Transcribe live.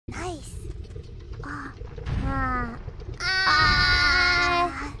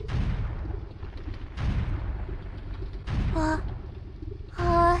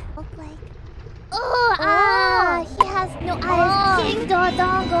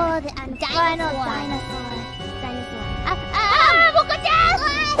the final dinosaur. Moco-chan!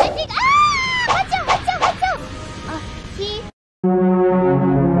 I think. Watch out! He.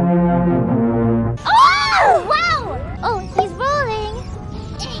 Oh! Wow! Oh, he's rolling.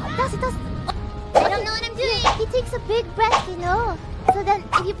 I don't know what I'm doing. He takes a big breath, you know. So then,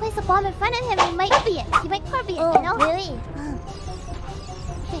 if you place a bomb in front of him, he might carby it. You know? Really?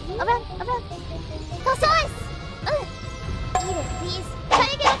 Okay, around. Toss! Eat it, please. Try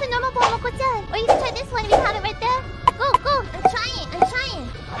to get off the normal bomb, Moco-chan. Or you can try this one if you have it right there. Go! I'm trying.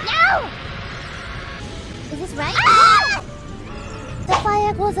 No! Is this right? Ah! The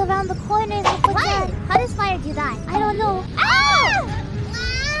fire goes around the corners, Moco-chan. What? How does fire do that? I don't know. Ah!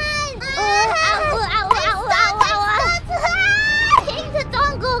 Ow! King the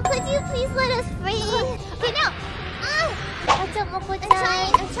dongle, could you please let us free? Okay, now. Watch out, Moco-chan.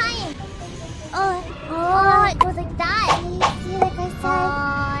 I'm trying. Oh, it goes like that. You see, like I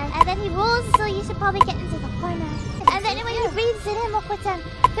said. And then he rolls, so you should probably get into the corner. And then when he breathes it in, Moco-chan,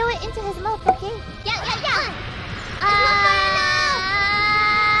 throw it into his mouth, okay? Yeah.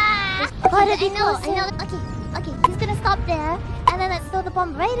 I know. Okay, he's gonna stop there. And then let's throw the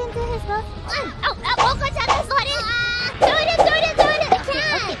bomb right into his mouth. Moco-chan, that's not it! Throw it in! I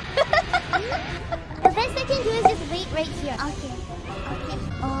can't! The best I can do is just wait right here. Okay.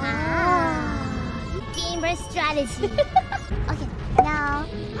 Gamer strategy. Okay, now.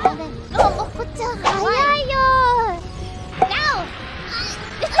 And then. Moco-chan, hayayo! Now!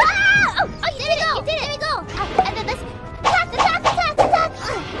 There we go! And then let's attack!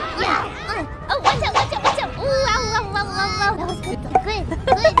 Yeah! Watch out! Ooh, wow. That was good, right?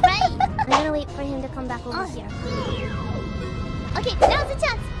 I'm gonna wait for him to come back over here. Okay, now's the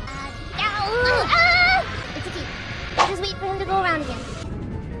chance! It's okay. I'll just wait for him to go around again.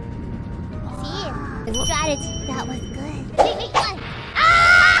 See? The strategy. That was good. Wait, one!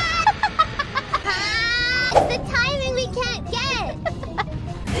 It's the timing we can't get!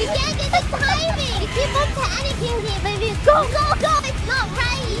 We can't get the timing! You keep on panicking me, baby. Go! It's not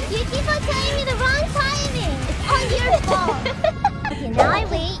right! You keep on telling me the wrong timing! It's on your fault! Okay, now I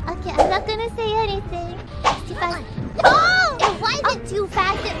wait. Okay, I'm not gonna say anything. It's too fast. Oh! It wasn't too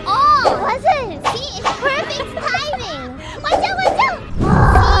fast at all! It wasn't! See, it's perfect timing! Watch out!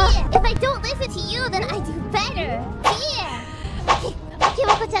 See, if I don't listen to you, then I do better! See? Okay,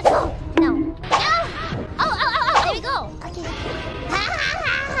 Moco-chan, go! No! Oh! There we go! Okay.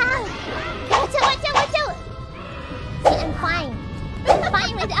 Watch out! See, I'm fine. I'm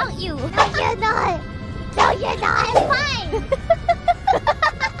fine without you! No, you're not! I'm fine!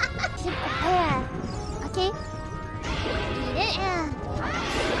 Should prepare. Okay? Eat it.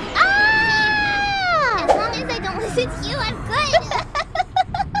 As long as I don't listen to you, I'm good!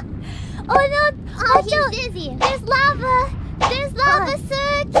 Oh no! Watch out! Dizzy. There's lava,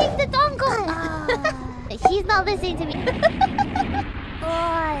 sir! King the dongle! He's not listening to me.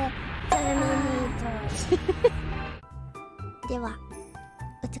 Terminator. では、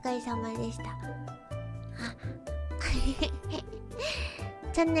お疲れ様でした。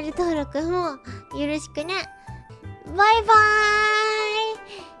チャンネル登録もよろしくね。バイバーイ。